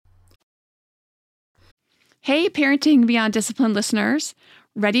Hey, Parenting Beyond Discipline listeners.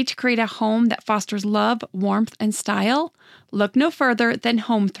 Ready to create a home that fosters love, warmth, and style? Look no further than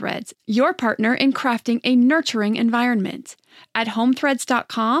Home Threads, your partner in crafting a nurturing environment. At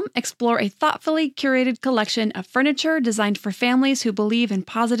homethreads.com, explore a thoughtfully curated collection of furniture designed for families who believe in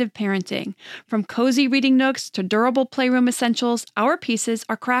positive parenting. From cozy reading nooks to durable playroom essentials, our pieces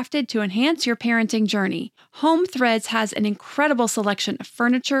are crafted to enhance your parenting journey. Home Threads has an incredible selection of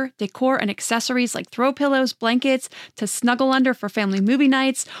furniture, decor, and accessories like throw pillows, blankets, to snuggle under for family movie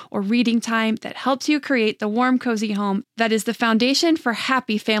nights or reading time that helps you create the warm, cozy home that is the foundation for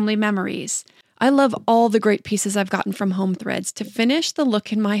happy family memories. I love all the great pieces I've gotten from Home Threads to finish the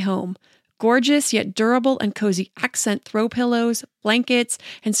look in my home. Gorgeous yet durable and cozy accent throw pillows, blankets,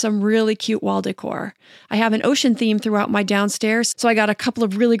 and some really cute wall decor. I have an ocean theme throughout my downstairs, so I got a couple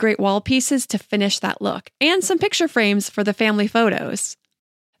of really great wall pieces to finish that look, and some picture frames for the family photos.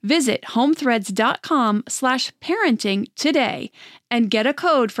 Visit homethreads.com/parenting today and get a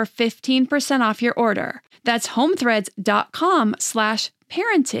code for 15% off your order. That's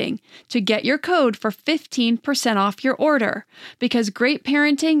homethreads.com/parenting to get your code for 15% off your order, because great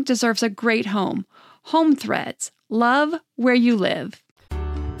parenting deserves a great home. Home Threads. Love where you live.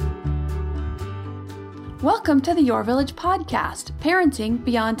 Welcome to the Your Village podcast, Parenting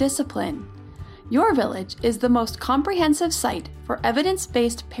Beyond Discipline. Your Village is the most comprehensive site for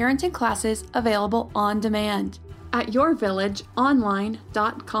evidence-based parenting classes available on demand at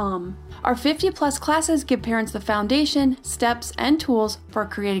yourvillageonline.com. Our 50-plus classes give parents the foundation, steps, and tools for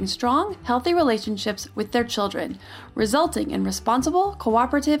creating strong, healthy relationships with their children, resulting in responsible,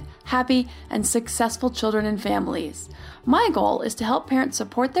 cooperative, happy, and successful children and families. My goal is to help parents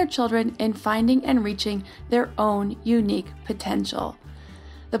support their children in finding and reaching their own unique potential.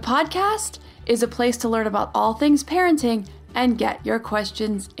 The podcast is a place to learn about all things parenting and get your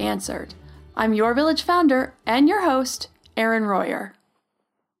questions answered. I'm Your Village founder and your host, Erin Royer.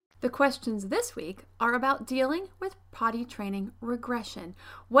 The questions this week are about dealing with potty training regression.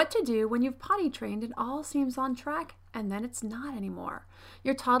 What to do when you've potty trained and all seems on track and then it's not anymore.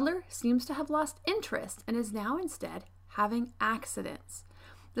 Your toddler seems to have lost interest and is now instead having accidents.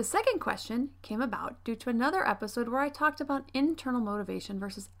 The second question came about due to another episode where I talked about internal motivation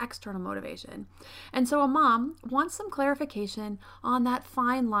versus external motivation. And so a mom wants some clarification on that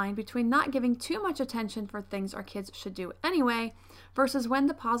fine line between not giving too much attention for things our kids should do anyway versus when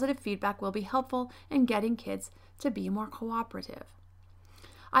the positive feedback will be helpful in getting kids to be more cooperative.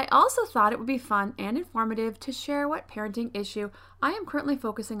 I also thought it would be fun and informative to share what parenting issue I am currently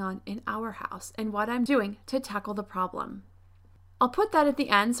focusing on in our house and what I'm doing to tackle the problem. I'll put that at the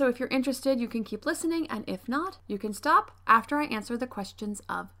end, so if you're interested, you can keep listening, and if not, you can stop after I answer the questions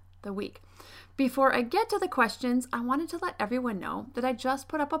of the week. Before I get to the questions, I wanted to let everyone know that I just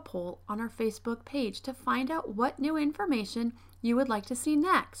put up a poll on our Facebook page to find out what new information you would like to see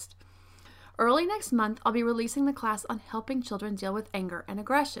next. Early next month, I'll be releasing the class on helping children deal with anger and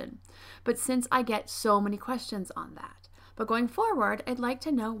aggression, but since I get so many questions on that. But going forward, I'd like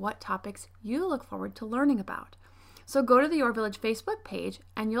to know what topics you look forward to learning about. So go to the Your Village Facebook page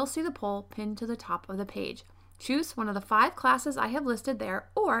and you'll see the poll pinned to the top of the page. Choose one of the 5 classes I have listed there,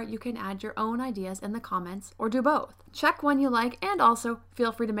 or you can add your own ideas in the comments or do both. Check one you like and also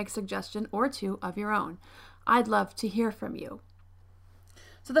feel free to make a suggestion or 2 of your own. I'd love to hear from you.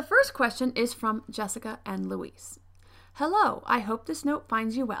 So the first question is from Jessica and Luis. Hello, I hope this note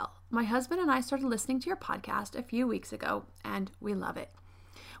finds you well. My husband and I started listening to your podcast a few weeks ago and we love it.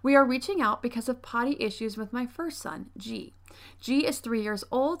 We are reaching out because of potty issues with my first son, G. G is 3 years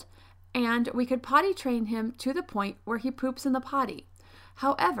old, and we could potty train him to the point where he poops in the potty.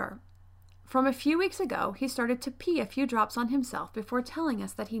 However, from a few weeks ago, he started to pee a few drops on himself before telling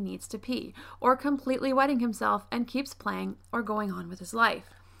us that he needs to pee, or completely wetting himself and keeps playing or going on with his life.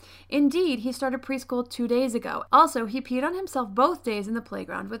 Indeed, he started preschool 2 days ago. Also, he peed on himself both days in the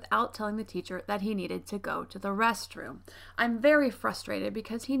playground without telling the teacher that he needed to go to the restroom. I'm very frustrated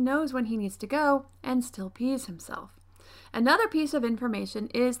because he knows when he needs to go and still pees himself. Another piece of information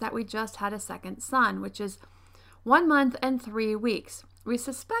is that we just had a second son, which is 1 month and 3 weeks. We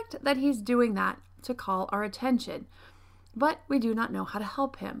suspect that he's doing that to call our attention, but we do not know how to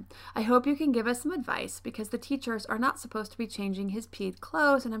help him. I hope you can give us some advice because the teachers are not supposed to be changing his peed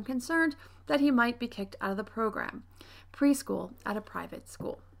clothes, and I'm concerned that he might be kicked out of the program. Preschool at a private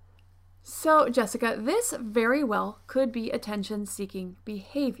school. So, Jessica, this very well could be attention-seeking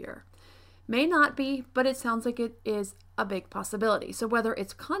behavior. May not be, but it sounds like it is a big possibility. So whether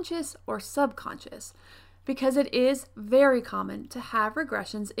it's conscious or subconscious, because it is very common to have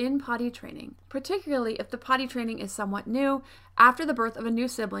regressions in potty training, particularly if the potty training is somewhat new after the birth of a new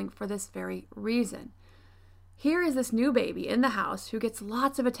sibling for this very reason. Here is this new baby in the house who gets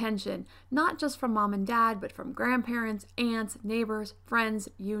lots of attention, not just from mom and dad, but from grandparents, aunts, neighbors, friends,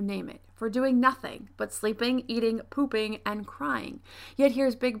 you name it, for doing nothing but sleeping, eating, pooping, and crying. Yet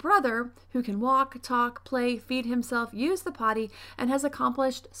here's Big Brother, who can walk, talk, play, feed himself, use the potty, and has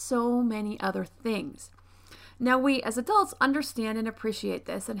accomplished so many other things. Now, we as adults understand and appreciate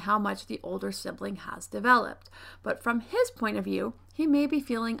this and how much the older sibling has developed. But from his point of view, he may be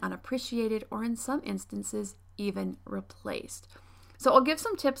feeling unappreciated or in some instances even replaced. So I'll give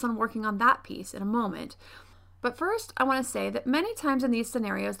some tips on working on that piece in a moment. But first, I want to say that many times in these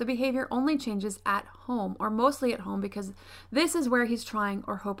scenarios, the behavior only changes at home, or mostly at home, because this is where he's trying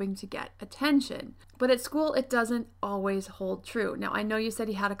or hoping to get attention. But at school, it doesn't always hold true. Now, I know you said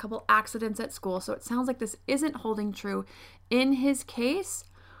he had a couple accidents at school, so it sounds like this isn't holding true in his case,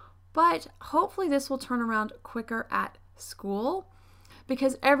 but hopefully this will turn around quicker at school,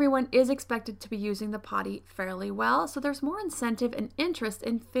 because everyone is expected to be using the potty fairly well, so there's more incentive and interest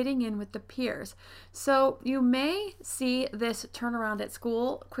in fitting in with the peers. So you may see this turn around at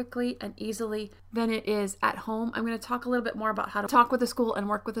school quickly and easily than it is at home. I'm going to talk a little bit more about how to talk with the school and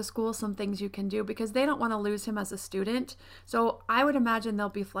work with the school, some things you can do, because they don't want to lose him as a student. So I would imagine they'll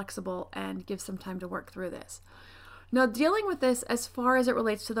be flexible and give some time to work through this. Now, dealing with this as far as it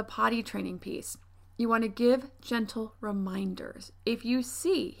relates to the potty training piece, you want to give gentle reminders. If you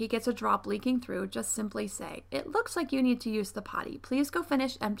see he gets a drop leaking through, just simply say, "It looks like you need to use the potty. Please go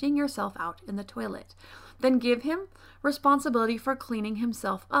finish emptying yourself out in the toilet." Then give him responsibility for cleaning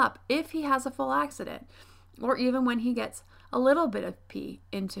himself up if he has a full accident, or even when he gets a little bit of pee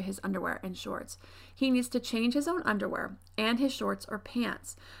into his underwear and shorts. He needs to change his own underwear and his shorts or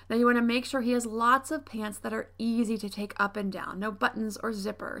pants. Now you want to make sure he has lots of pants that are easy to take up and down, no buttons or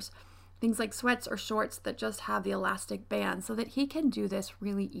zippers. Things like sweats or shorts that just have the elastic band, so that he can do this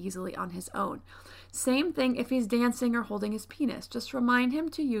really easily on his own. Same thing if he's dancing or holding his penis. Just remind him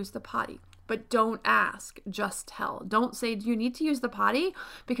to use the potty. But don't ask, just tell. Don't say, "Do you need to use the potty?"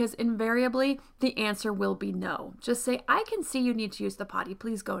 Because invariably the answer will be no. Just say, "I can see you need to use the potty.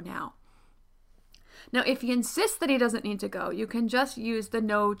 Please go now." Now, if he insists that he doesn't need to go, you can just use the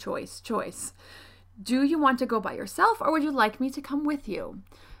no choice. Do you want to go by yourself, or would you like me to come with you?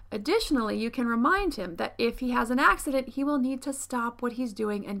 Additionally, you can remind him that if he has an accident, he will need to stop what he's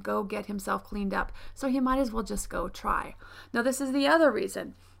doing and go get himself cleaned up, so he might as well just go try. Now, this is the other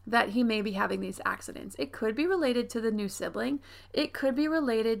reason that he may be having these accidents. It could be related to the new sibling. It could be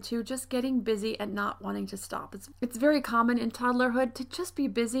related to just getting busy and not wanting to stop. It's very common in toddlerhood to just be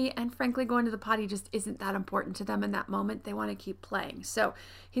busy, and frankly, going to the potty just isn't that important to them in that moment. They want to keep playing. So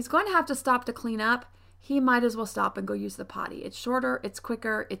he's going to have to stop to clean up. He might as well stop and go use the potty. It's shorter, it's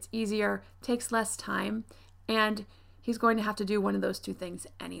quicker, it's easier, takes less time, and he's going to have to do one of those two things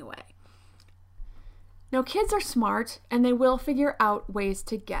anyway. Now, kids are smart, and they will figure out ways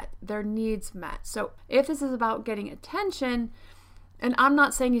to get their needs met. So if this is about getting attention, and I'm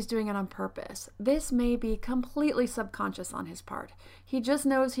not saying he's doing it on purpose, this may be completely subconscious on his part. He just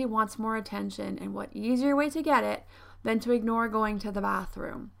knows he wants more attention, and what easier way to get it than to ignore going to the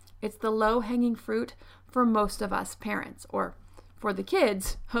bathroom? It's the low-hanging fruit for most of us parents, or for the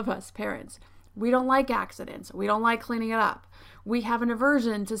kids of us parents. We don't like accidents. We don't like cleaning it up. We have an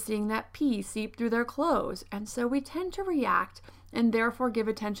aversion to seeing that pee seep through their clothes, and so we tend to react and therefore give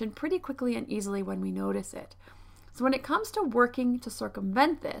attention pretty quickly and easily when we notice it. So when it comes to working to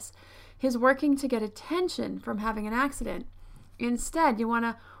circumvent this, his working to get attention from having an accident, instead you want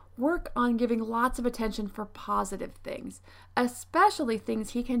to work on giving lots of attention for positive things, especially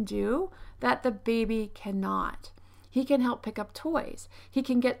things he can do that the baby cannot. He can help pick up toys. He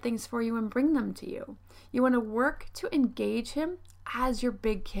can get things for you and bring them to you. You want to work to engage him as your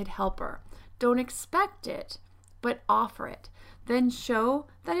big kid helper. Don't expect it, but offer it. Then show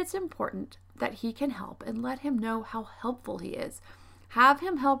that it's important that he can help and let him know how helpful he is. Have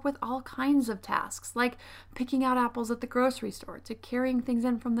him help with all kinds of tasks, like picking out apples at the grocery store, to carrying things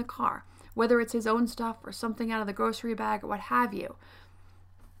in from the car, whether it's his own stuff or something out of the grocery bag or what have you.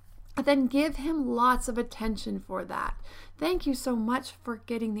 Then give him lots of attention for that. "Thank you so much for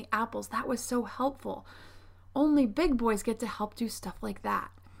getting the apples. That was so helpful." Only big boys get to help do stuff like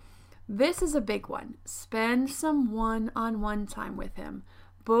that. This is a big one. Spend some one-on-one time with him.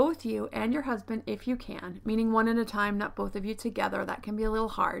 Both you and your husband, if you can, meaning one at a time, not both of you together. That can be a little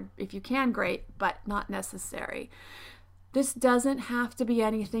hard. If you can, great, but not necessary. This doesn't have to be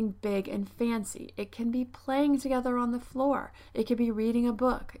anything big and fancy. It can be playing together on the floor. It could be reading a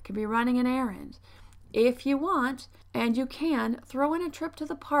book. It could be running an errand. If you want, and you can, throw in a trip to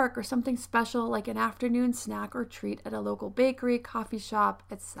the park or something special like an afternoon snack or treat at a local bakery, coffee shop,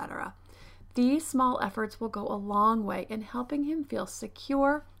 etc. These small efforts will go a long way in helping him feel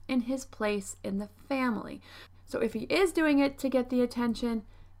secure in his place in the family. So if he is doing it to get the attention,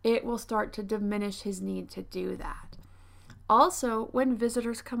 it will start to diminish his need to do that. Also, when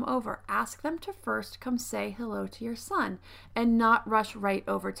visitors come over, ask them to first come say hello to your son and not rush right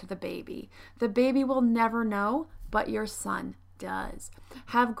over to the baby. The baby will never know, but your son does.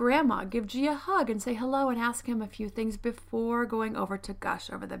 Have grandma give G a hug and say hello and ask him a few things before going over to gush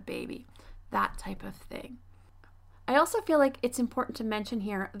over the baby. That type of thing. I also feel like it's important to mention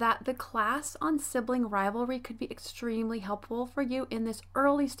here that the class on sibling rivalry could be extremely helpful for you in this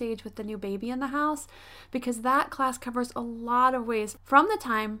early stage with the new baby in the house, because that class covers a lot of ways from the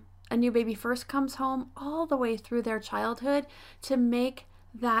time a new baby first comes home all the way through their childhood to make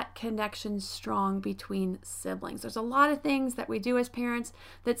that connection strong between siblings. There's a lot of things that we do as parents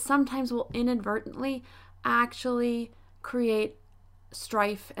that sometimes will inadvertently actually create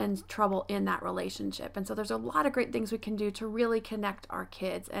strife and trouble in that relationship. And so there's a lot of great things we can do to really connect our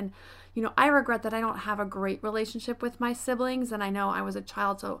kids. And, I regret that I don't have a great relationship with my siblings. And I know I was a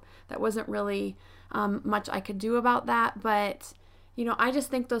child, so that wasn't really much I could do about that. But, I just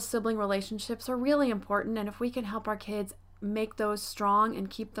think those sibling relationships are really important. And if we can help our kids make those strong and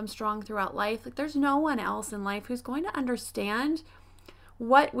keep them strong throughout life, like there's no one else in life who's going to understand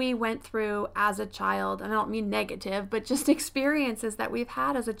what we went through as a child. And I don't mean negative, but just experiences that we've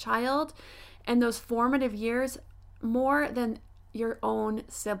had as a child and those formative years more than your own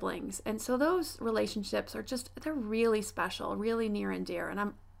siblings. And so those relationships are they're really special, really near and dear.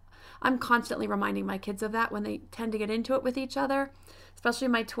 And I'm constantly reminding my kids of that when they tend to get into it with each other, especially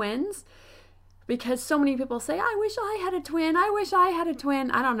my twins. Because so many people say, I wish I had a twin. I wish I had a twin.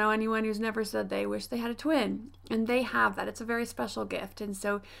 I don't know anyone who's never said they wish they had a twin. And they have that. It's a very special gift. And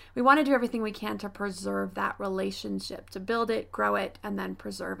so we want to do everything we can to preserve that relationship, to build it, grow it, and then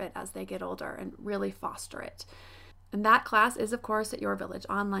preserve it as they get older and really foster it. And that class is, of course, at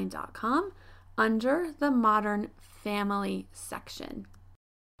yourvillageonline.com under the Modern Family section.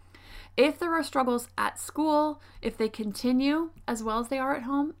 If there are struggles at school, if they continue as well as they are at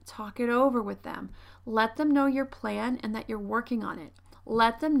home, talk it over with them. Let them know your plan and that you're working on it.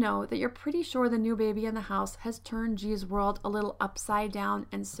 Let them know that you're pretty sure the new baby in the house has turned G's world a little upside down,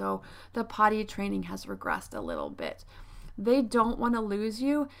 and so the potty training has regressed a little bit. They don't want to lose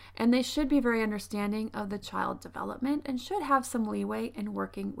you, and they should be very understanding of the child development and should have some leeway in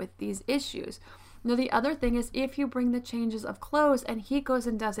working with these issues. Now, the other thing is if you bring the changes of clothes and he goes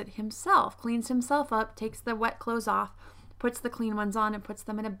and does it himself, cleans himself up, takes the wet clothes off, puts the clean ones on and puts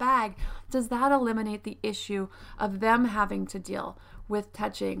them in a bag, does that eliminate the issue of them having to deal with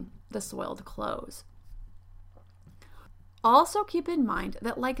touching the soiled clothes? Also keep in mind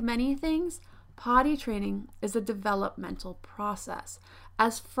that like many things, potty training is a developmental process.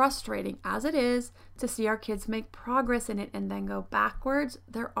 As frustrating as it is to see our kids make progress in it and then go backwards,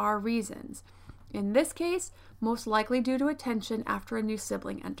 there are reasons. In this case, most likely due to attention after a new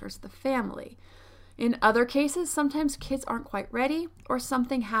sibling enters the family. In other cases, sometimes kids aren't quite ready or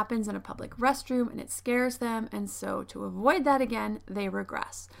something happens in a public restroom and it scares them, and so to avoid that again, they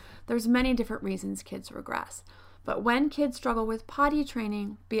regress. There's many different reasons kids regress. But when kids struggle with potty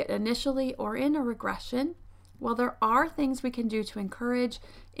training, be it initially or in a regression, while there are things we can do to encourage,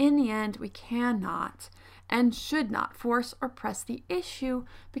 in the end, we cannot and should not force or press the issue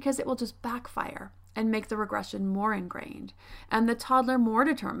because it will just backfire and make the regression more ingrained and the toddler more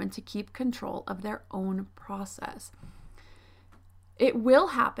determined to keep control of their own process. It will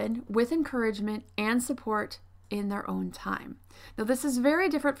happen with encouragement and support in their own time. Now, this is very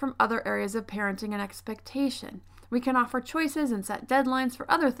different from other areas of parenting and expectation. We can offer choices and set deadlines for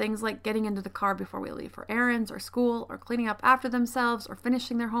other things like getting into the car before we leave for errands or school or cleaning up after themselves or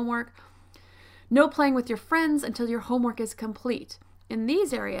finishing their homework. No playing with your friends until your homework is complete. In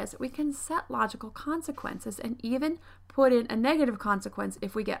these areas, we can set logical consequences and even put in a negative consequence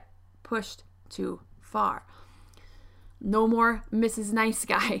if we get pushed too far. No more Mrs. Nice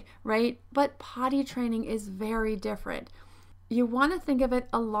Guy, right? But potty training is very different. You want to think of it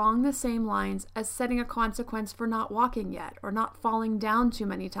along the same lines as setting a consequence for not walking yet or not falling down too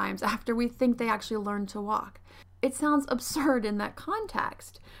many times after we think they actually learned to walk. It sounds absurd in that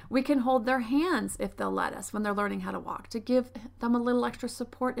context. We can hold their hands if they'll let us when they're learning how to walk to give them a little extra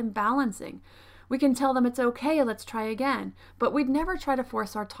support in balancing. We can tell them it's okay, let's try again, but we'd never try to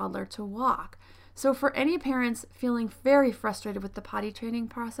force our toddler to walk. So for any parents feeling very frustrated with the potty training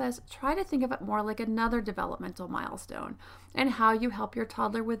process, try to think of it more like another developmental milestone and how you help your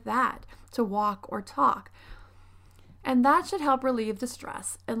toddler with that, to walk or talk. And that should help relieve the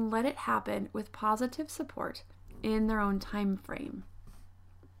stress and let it happen with positive support in their own time frame.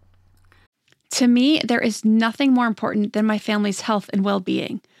 To me, there is nothing more important than my family's health and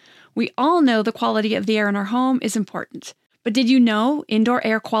well-being. We all know the quality of the air in our home is important. But did you know indoor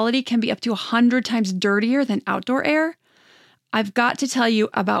air quality can be up to 100 times dirtier than outdoor air? I've got to tell you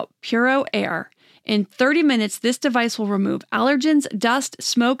about Puro Air. In 30 minutes, this device will remove allergens, dust,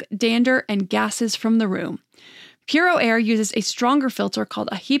 smoke, dander, and gases from the room. Puro Air uses a stronger filter called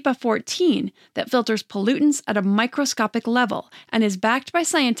a HEPA 14 that filters pollutants at a microscopic level and is backed by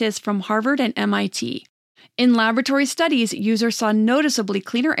scientists from Harvard and MIT. In laboratory studies, users saw noticeably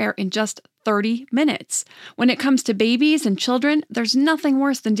cleaner air in just 30 minutes. When it comes to babies and children, there's nothing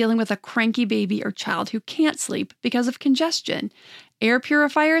worse than dealing with a cranky baby or child who can't sleep because of congestion. Air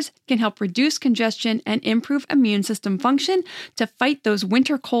purifiers can help reduce congestion and improve immune system function to fight those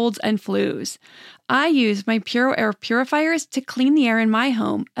winter colds and flus. I use my Puro Air purifiers to clean the air in my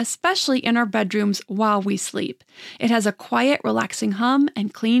home, especially in our bedrooms while we sleep. It has a quiet, relaxing hum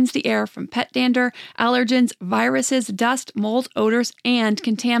and cleans the air from pet dander, allergens, viruses, dust, mold, odors, and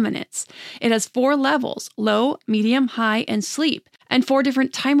contaminants. It has 4 levels: low, medium, high, and sleep, and 4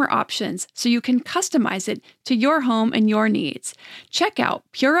 different timer options, so you can customize it to your home and your needs. Check out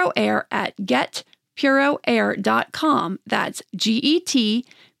Puro Air at getpuroair.com. That's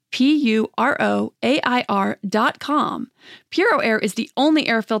GETPUROAIR.com. Puro Air is the only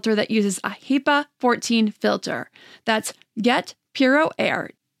air filter that uses a HEPA 14 filter. That's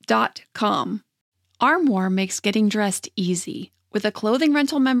getpuroair.com. Armoire makes getting dressed easy. With a clothing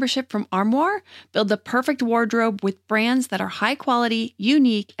rental membership from Armoire, build the perfect wardrobe with brands that are high quality,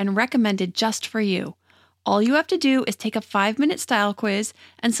 unique, and recommended just for you. All you have to do is take a 5-minute style quiz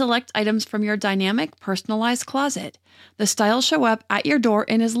and select items from your dynamic, personalized closet. The styles show up at your door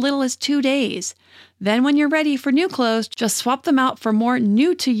in as little as 2 days. Then when you're ready for new clothes, just swap them out for more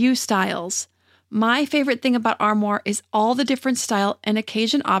new-to-you styles. My favorite thing about Armoire is all the different style and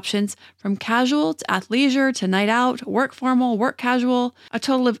occasion options, from casual to athleisure to night out, work formal, work casual, a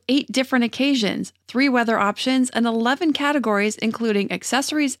total of 8 different occasions, 3 weather options, and 11 categories including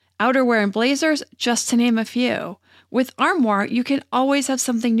accessories, outerwear, and blazers, just to name a few. With Armoire, you can always have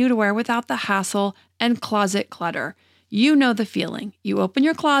something new to wear without the hassle and closet clutter. You know the feeling. You open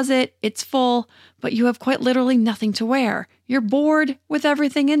your closet, it's full, but you have quite literally nothing to wear. You're bored with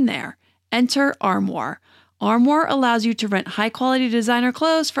everything in there. Enter Armoire. Armoire allows you to rent high-quality designer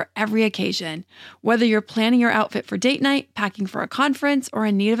clothes for every occasion. Whether you're planning your outfit for date night, packing for a conference, or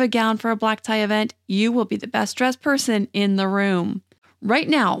in need of a gown for a black tie event, you will be the best-dressed person in the room. Right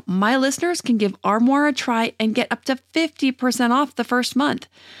now, my listeners can give Armoire a try and get up to 50% off the first month.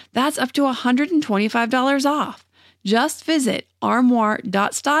 That's up to $125 off. Just visit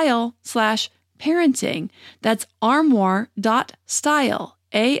armoire.style/parenting. That's armoire.style.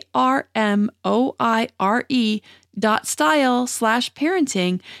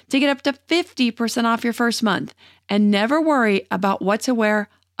 ARMOIRE.style/parenting to get up to 50% off your first month and never worry about what to wear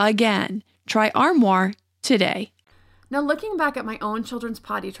again. Try Armoire today. Now, looking back at my own children's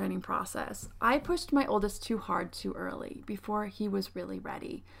potty training process, I pushed my oldest too hard too early before he was really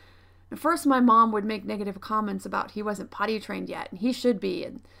ready. At first, my mom would make negative comments about he wasn't potty trained yet and he should be,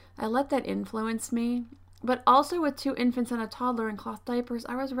 and I let that influence me. But also with 2 infants and a toddler in cloth diapers,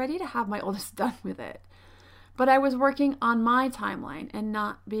 I was ready to have my oldest done with it. But I was working on my timeline and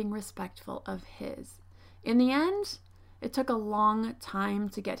not being respectful of his. In the end, it took a long time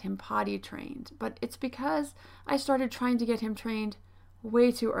to get him potty trained, but it's because I started trying to get him trained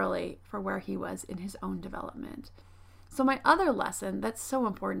way too early for where he was in his own development. So my other lesson that's so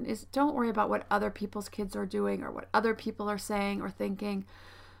important is don't worry about what other people's kids are doing or what other people are saying or thinking.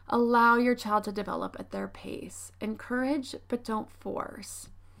 Allow your child to develop at their pace. Encourage, but don't force.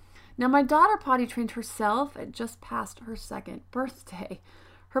 Now, my daughter potty trained herself and just passed her 2nd birthday.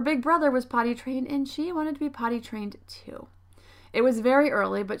 Her big brother was potty trained and she wanted to be potty trained too. It was very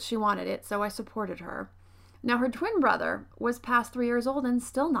early, but she wanted it, so I supported her. Now, her twin brother was past 3 years old and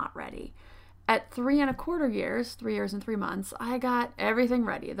still not ready. At 3 1/4 years, 3 years and 3 months, I got everything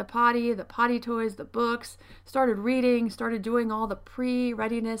ready. The potty toys, the books, started reading, started doing all the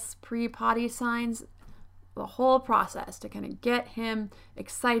pre-readiness, pre-potty signs, the whole process to kind of get him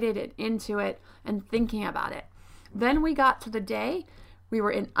excited and into it and thinking about it. Then we got to the day we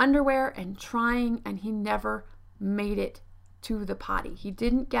were in underwear and trying, and he never made it to the potty. He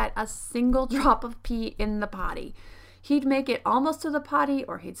didn't get a single drop of pee in the potty. He'd make it almost to the potty,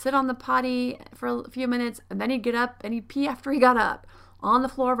 or he'd sit on the potty for a few minutes, and then he'd get up and he'd pee after he got up, on the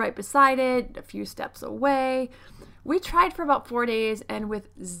floor right beside it, a few steps away. We tried for about 4 days and with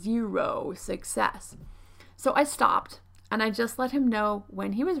 0 success. So I stopped and I just let him know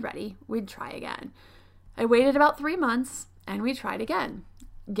when he was ready, we'd try again. I waited about 3 months and we tried again.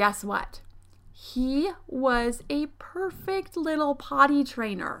 Guess what? He was a perfect little potty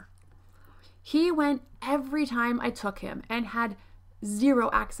trainer. He went every time I took him and had 0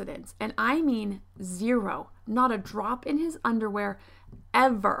 accidents. And I mean 0, not a drop in his underwear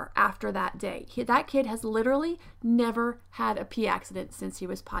ever after that day. That kid has literally never had a pee accident since he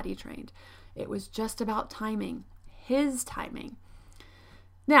was potty trained. It was just about timing, his timing.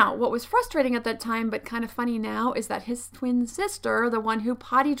 Now, what was frustrating at that time, but kind of funny now, is that his twin sister, the one who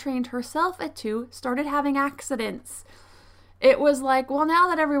potty trained herself at 2, started having accidents. It was like, well, now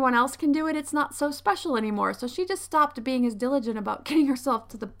that everyone else can do it, it's not so special anymore. So she just stopped being as diligent about getting herself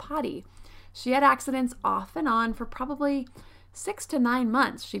to the potty. She had accidents off and on for probably 6 to 9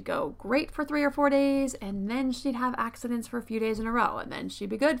 months. She'd go great for 3 or 4 days, and then she'd have accidents for a few days in a row. And then she'd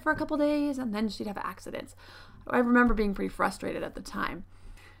be good for a couple days, and then she'd have accidents. I remember being pretty frustrated at the time.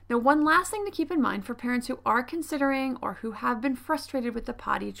 Now, one last thing to keep in mind for parents who are considering or who have been frustrated with the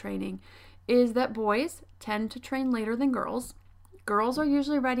potty training is that boys tend to train later than girls. Girls are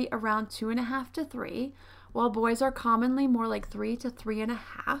usually ready around 2.5 to 3, while boys are commonly more like 3 to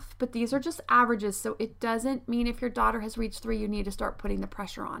 3.5. But these are just averages, so it doesn't mean if your daughter has reached 3, you need to start putting the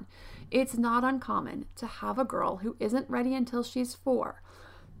pressure on. It's not uncommon to have a girl who isn't ready until she's 4.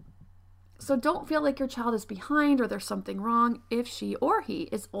 So don't feel like your child is behind or there's something wrong if she or he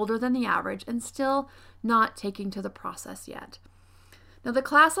is older than the average and still not taking to the process yet. Now, the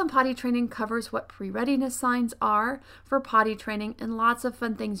class on potty training covers what pre-readiness signs are for potty training and lots of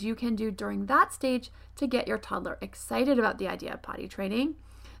fun things you can do during that stage to get your toddler excited about the idea of potty training.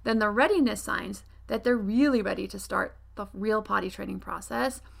 Then the readiness signs that they're really ready to start the real potty training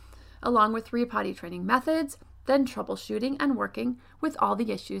process, along with 3 potty training methods, then troubleshooting and working with all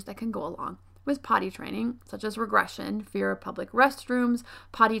the issues that can go along with potty training, such as regression, fear of public restrooms,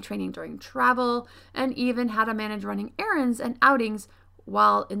 potty training during travel, and even how to manage running errands and outings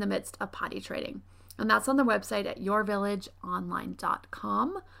while in the midst of potty training. And that's on the website at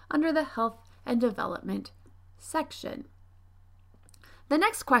yourvillageonline.com under the Health and Development section. The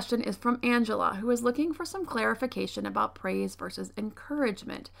next question is from Angela, who is looking for some clarification about praise versus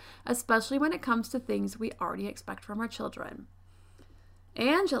encouragement, especially when it comes to things we already expect from our children.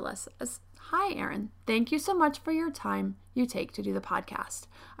 Angela says, "Hi, Erin. Thank you so much for your time you take to do the podcast.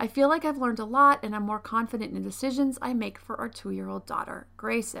 I feel like I've learned a lot and I'm more confident in the decisions I make for our 2-year-old daughter,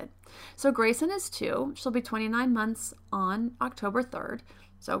 Grayson." So Grayson is 2. She'll be 29 months on October 3rd.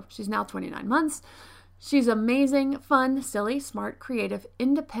 So she's now 29 months. She's amazing, fun, silly, smart, creative,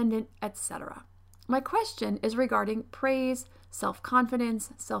 independent, etc. My question is regarding praise,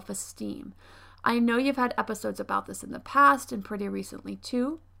 self-confidence, self-esteem. I know you've had episodes about this in the past and pretty recently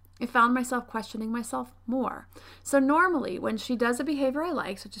too. I found myself questioning myself more. So normally when she does a behavior I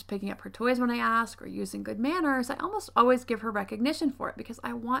like, such as picking up her toys when I ask or using good manners, I almost always give her recognition for it because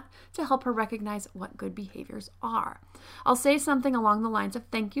I want to help her recognize what good behaviors are. I'll say something along the lines of,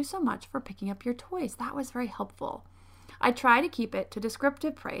 "Thank you so much for picking up your toys. That was very helpful." I try to keep it to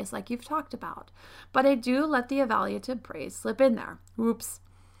descriptive praise like you've talked about, but I do let the evaluative praise slip in there. Oops.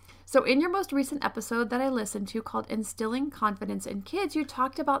 So in your most recent episode that I listened to called Instilling Confidence in Kids, you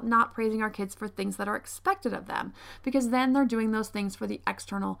talked about not praising our kids for things that are expected of them, because then they're doing those things for the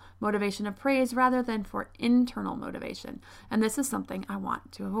external motivation of praise rather than for internal motivation. And this is something I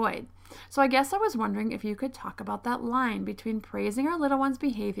want to avoid. So I guess I was wondering if you could talk about that line between praising our little one's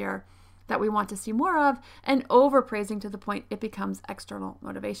behavior that we want to see more of and overpraising to the point it becomes external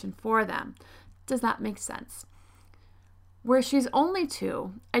motivation for them. Does that make sense? Where she's only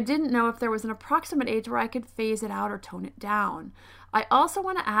 2, I didn't know if there was an approximate age where I could phase it out or tone it down. I also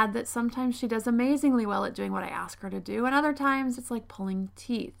want to add that sometimes she does amazingly well at doing what I ask her to do, and other times it's like pulling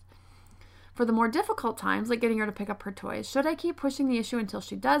teeth. For the more difficult times, like getting her to pick up her toys, should I keep pushing the issue until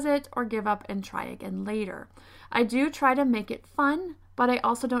she does it or give up and try again later? I do try to make it fun, but I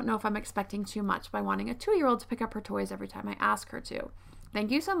also don't know if I'm expecting too much by wanting a 2-year-old to pick up her toys every time I ask her to. Thank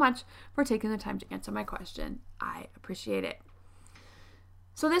you so much for taking the time to answer my question. I appreciate it.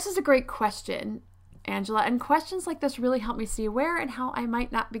 So this is a great question, Angela, and questions like this really help me see where and how I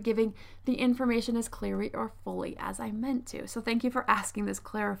might not be giving the information as clearly or fully as I meant to. So thank you for asking this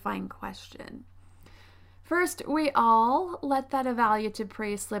clarifying question. First, we all let that evaluative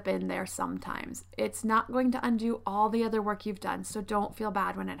praise slip in there sometimes. It's not going to undo all the other work you've done, so don't feel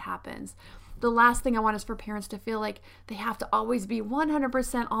bad when it happens. The last thing I want is for parents to feel like they have to always be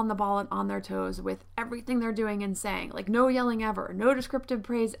 100% on the ball and on their toes with everything they're doing and saying, like no yelling ever, no descriptive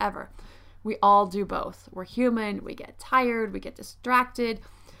praise ever. We all do both. We're human, we get tired, we get distracted,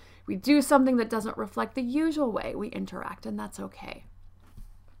 we do something that doesn't reflect the usual way we interact, and that's okay.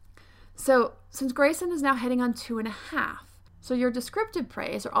 So since Grayson is now heading on 2.5, So your descriptive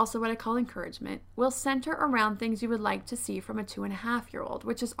praise, or also what I call encouragement, will center around things you would like to see from a 2.5-year-old,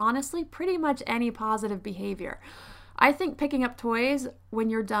 which is honestly pretty much any positive behavior. I think picking up toys when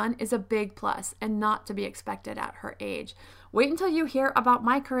you're done is a big plus and not to be expected at her age. Wait until you hear about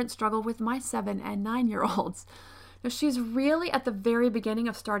my current struggle with my 7 and 9-year-olds. Now, she's really at the very beginning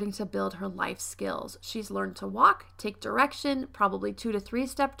of starting to build her life skills. She's learned to walk, take direction, probably 2 to 3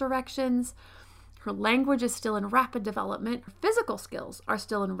 step directions. Her language is still in rapid development. Her physical skills are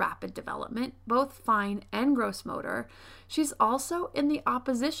still in rapid development, both fine and gross motor. She's also in the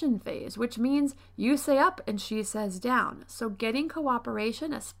opposition phase, which means you say up and she says down. So getting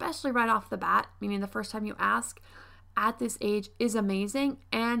cooperation, especially right off the bat, meaning the first time you ask, at this age is amazing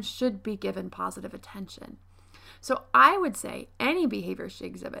and should be given positive attention. So I would say any behavior she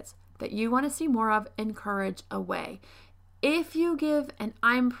exhibits that you want to see more of, encourage away. If you give an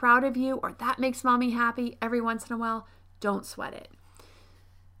I'm proud of you or that makes mommy happy every once in a while, don't sweat it.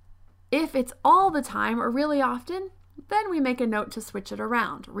 If it's all the time or really often, then we make a note to switch it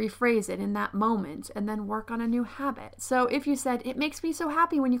around, rephrase it in that moment, and then work on a new habit. So if you said, it makes me so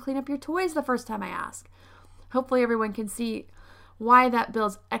happy when you clean up your toys the first time I ask, hopefully everyone can see why that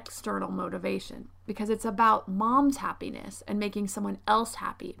builds external motivation, because it's about mom's happiness and making someone else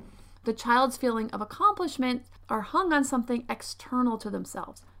happy. The child's feeling of accomplishment are hung on something external to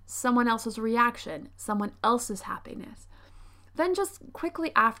themselves, someone else's reaction, someone else's happiness. Then just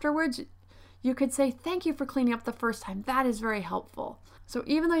quickly afterwards, you could say, thank you for cleaning up the first time. That is very helpful. So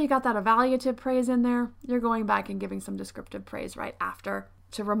even though you got that evaluative praise in there, you're going back and giving some descriptive praise right after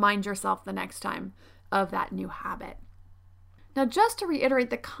to remind yourself the next time of that new habit. Now, just to reiterate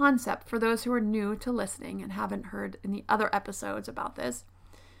the concept for those who are new to listening and haven't heard in the other episodes about this,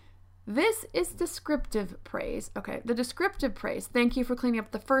 this is descriptive praise. Okay, the descriptive praise, thank you for cleaning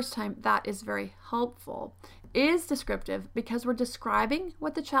up the first time, that is very helpful, is descriptive because we're describing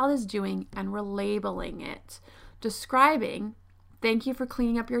what the child is doing and we're labeling it. Describing, thank you for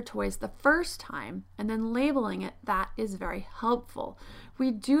cleaning up your toys the first time, and then labeling it, that is very helpful.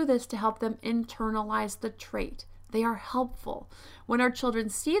 We do this to help them internalize the trait. They are helpful. When our children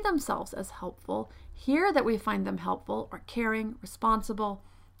see themselves as helpful, hear that we find them helpful or caring, responsible,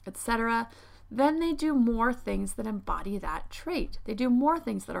 etc., then they do more things that embody that trait. They do more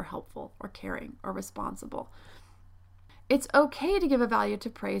things that are helpful or caring or responsible. It's okay to give a value to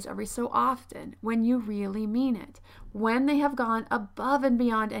praise every so often when you really mean it, when they have gone above and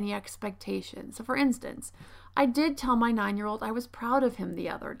beyond any expectation. So for instance, I did tell my 9-year-old I was proud of him the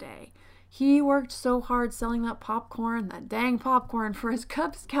other day. He worked so hard selling that dang popcorn for his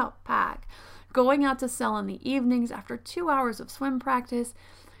Cub Scout pack, going out to sell in the evenings after 2 hours of swim practice.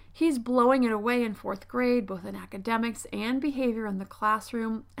 He's blowing it away in 4th grade, both in academics and behavior in the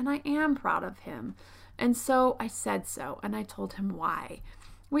classroom, and I am proud of him. And so I said so, and I told him why.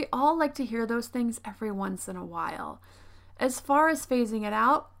 We all like to hear those things every once in a while. As far as phasing it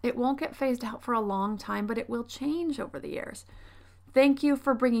out, it won't get phased out for a long time, but it will change over the years. Thank you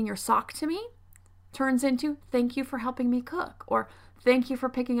for bringing your sock to me turns into thank you for helping me cook, or thank you for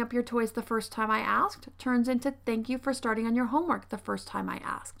picking up your toys the first time I asked turns into thank you for starting on your homework the first time I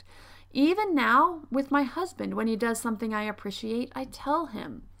asked. Even now with my husband, when he does something I appreciate, I tell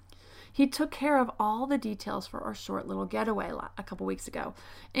him. He took care of all the details for our short little getaway a couple weeks ago,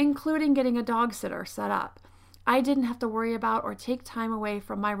 including getting a dog sitter set up. I didn't have to worry about or take time away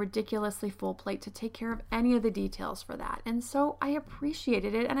from my ridiculously full plate to take care of any of the details for that. And so I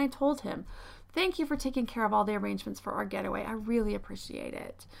appreciated it, and I told him, thank you for taking care of all the arrangements for our getaway. I really appreciate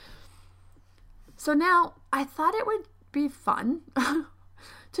it. So now I thought it would be fun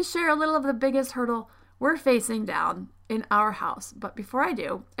to share a little of the biggest hurdle we're facing down in our house. But before I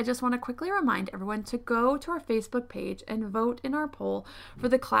do, I just want to quickly remind everyone to go to our Facebook page and vote in our poll for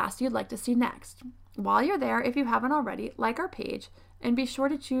the class you'd like to see next. While you're there, if you haven't already, like our page and be sure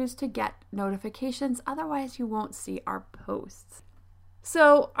to choose to get notifications. Otherwise, you won't see our posts.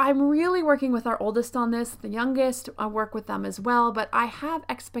 So I'm really working with our oldest on this. The youngest, I work with them as well, but I have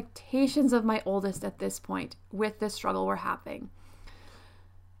expectations of my oldest at this point with this struggle we're having.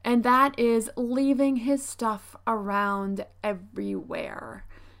 And that is leaving his stuff around everywhere.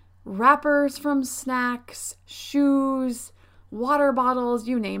 Wrappers from snacks, shoes, water bottles,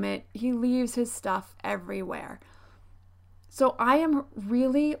 you name it. He leaves his stuff everywhere. So I am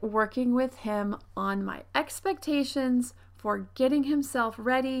really working with him on my expectations for getting himself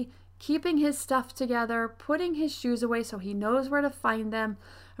ready, keeping his stuff together, putting his shoes away so he knows where to find them,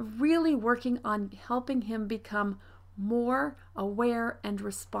 really working on helping him become more aware and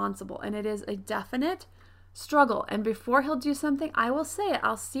responsible. And it is a definite struggle. And before he'll do something, I will say it.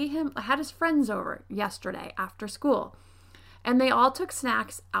 I'll see him. I had his friends over yesterday after school. And they all took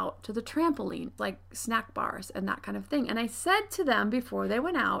snacks out to the trampoline, like snack bars and that kind of thing. And I said to them before they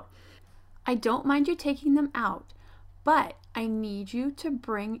went out, I don't mind you taking them out, but I need you to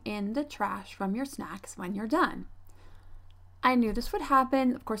bring in the trash from your snacks when you're done. I knew this would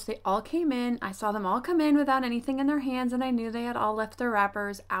happen. Of course, they all came in. I saw them all come in without anything in their hands, and I knew they had all left their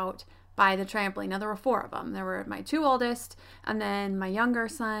wrappers out by the trampoline. Now, there were 4 of them. There were my 2 oldest, and then my younger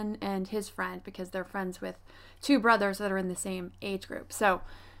son and his friend, because they're friends with 2 brothers that are in the same age group. So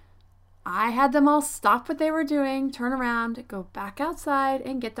I had them all stop what they were doing, turn around, go back outside,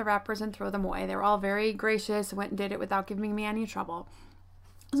 and get the wrappers and throw them away. They were all very gracious, went and did it without giving me any trouble.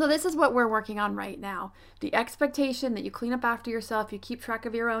 So this is what we're working on right now. The expectation that you clean up after yourself, you keep track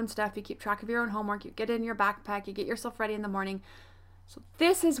of your own stuff, you keep track of your own homework, you get it in your backpack, you get yourself ready in the morning. So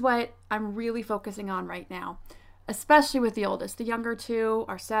this is what I'm really focusing on right now, especially with the oldest. The younger 2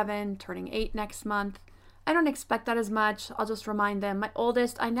 are 7, turning 8 next month. I don't expect that as much. I'll just remind them. My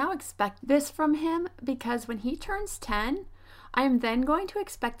oldest, I now expect this from him because when he turns 10, I am then going to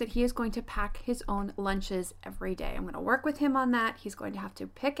expect that he is going to pack his own lunches every day. I'm going to work with him on that. He's going to have to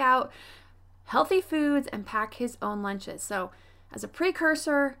pick out healthy foods and pack his own lunches. So as a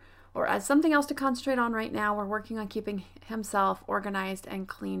precursor or as something else to concentrate on right now, we're working on keeping himself organized and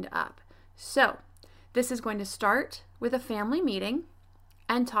cleaned up. So this is going to start with a family meeting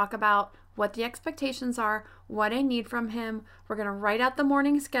and talk about what the expectations are, what I need from him. We're going to write out the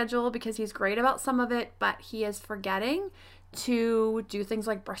morning schedule because he's great about some of it, but he is forgetting to do things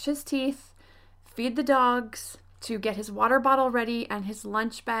like brush his teeth, feed the dogs, to get his water bottle ready and his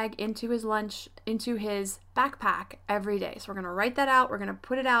lunch bag into his backpack every day. So we're going to write that out. We're going to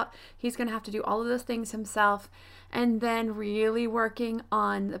put it out. He's going to have to do all of those things himself. And then really working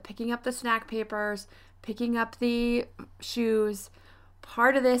on picking up the snack papers, picking up the shoes.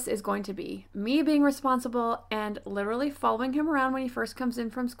 Part of this is going to be me being responsible and literally following him around when he first comes in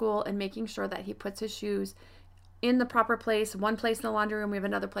from school and making sure that he puts his shoes in the proper place. One place in the laundry room, we have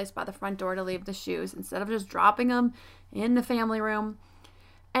another place by the front door to leave the shoes instead of just dropping them in the family room.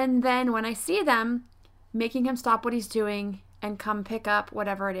 And then when I see them, making him stop what he's doing and come pick up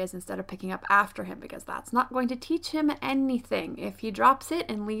whatever it is instead of picking up after him, because that's not going to teach him anything. If he drops it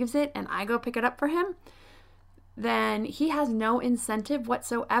and leaves it and I go pick it up for him, then he has no incentive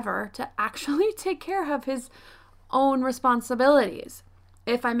whatsoever to actually take care of his own responsibilities.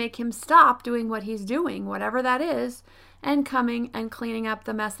 If I make him stop doing what he's doing, whatever that is, and coming and cleaning up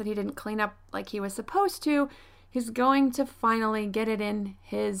the mess that he didn't clean up like he was supposed to, he's going to finally get it in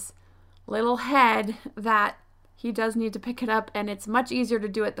his little head that he does need to pick it up, and it's much easier to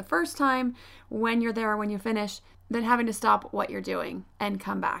do it the first time when you're there or when you finish than having to stop what you're doing and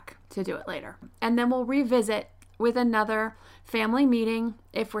come back to do it later. And then we'll revisit with another family meeting.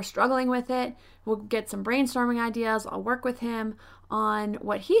 If we're struggling with it, we'll get some brainstorming ideas. I'll work with him on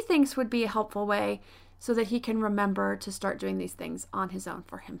what he thinks would be a helpful way so that he can remember to start doing these things on his own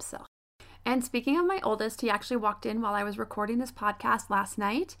for himself. And speaking of my oldest, he actually walked in while I was recording this podcast last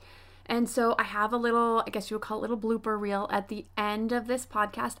night. And so I have a little, I guess you would call it a little blooper reel at the end of this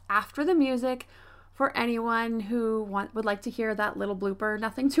podcast after the music for anyone who would like to hear that little blooper.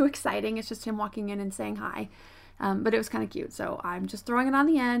 Nothing too exciting. It's just him walking in and saying hi. But it was kind of cute. So I'm just throwing it on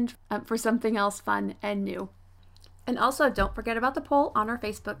the end for something else fun and new. And also, don't forget about the poll on our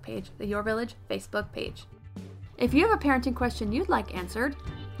Facebook page, the Your Village Facebook page. If you have a parenting question you'd like answered,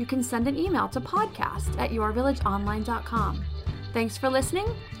 you can send an email to podcast@yourvillageonline.com. Thanks for listening,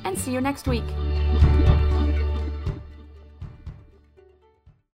 and see you next week.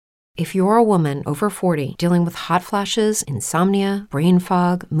 If you're a woman over 40 dealing with hot flashes, insomnia, brain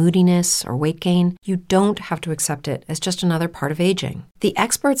fog, moodiness, or weight gain, you don't have to accept it as just another part of aging. The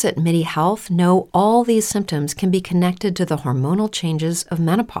experts at MIDI Health know all these symptoms can be connected to the hormonal changes of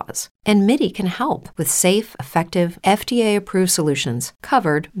menopause. And MIDI can help with safe, effective, FDA-approved solutions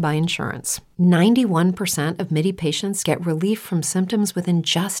covered by insurance. 91% of MIDI patients get relief from symptoms within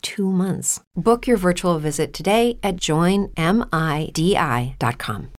just 2 months. Book your virtual visit today at joinmidi.com.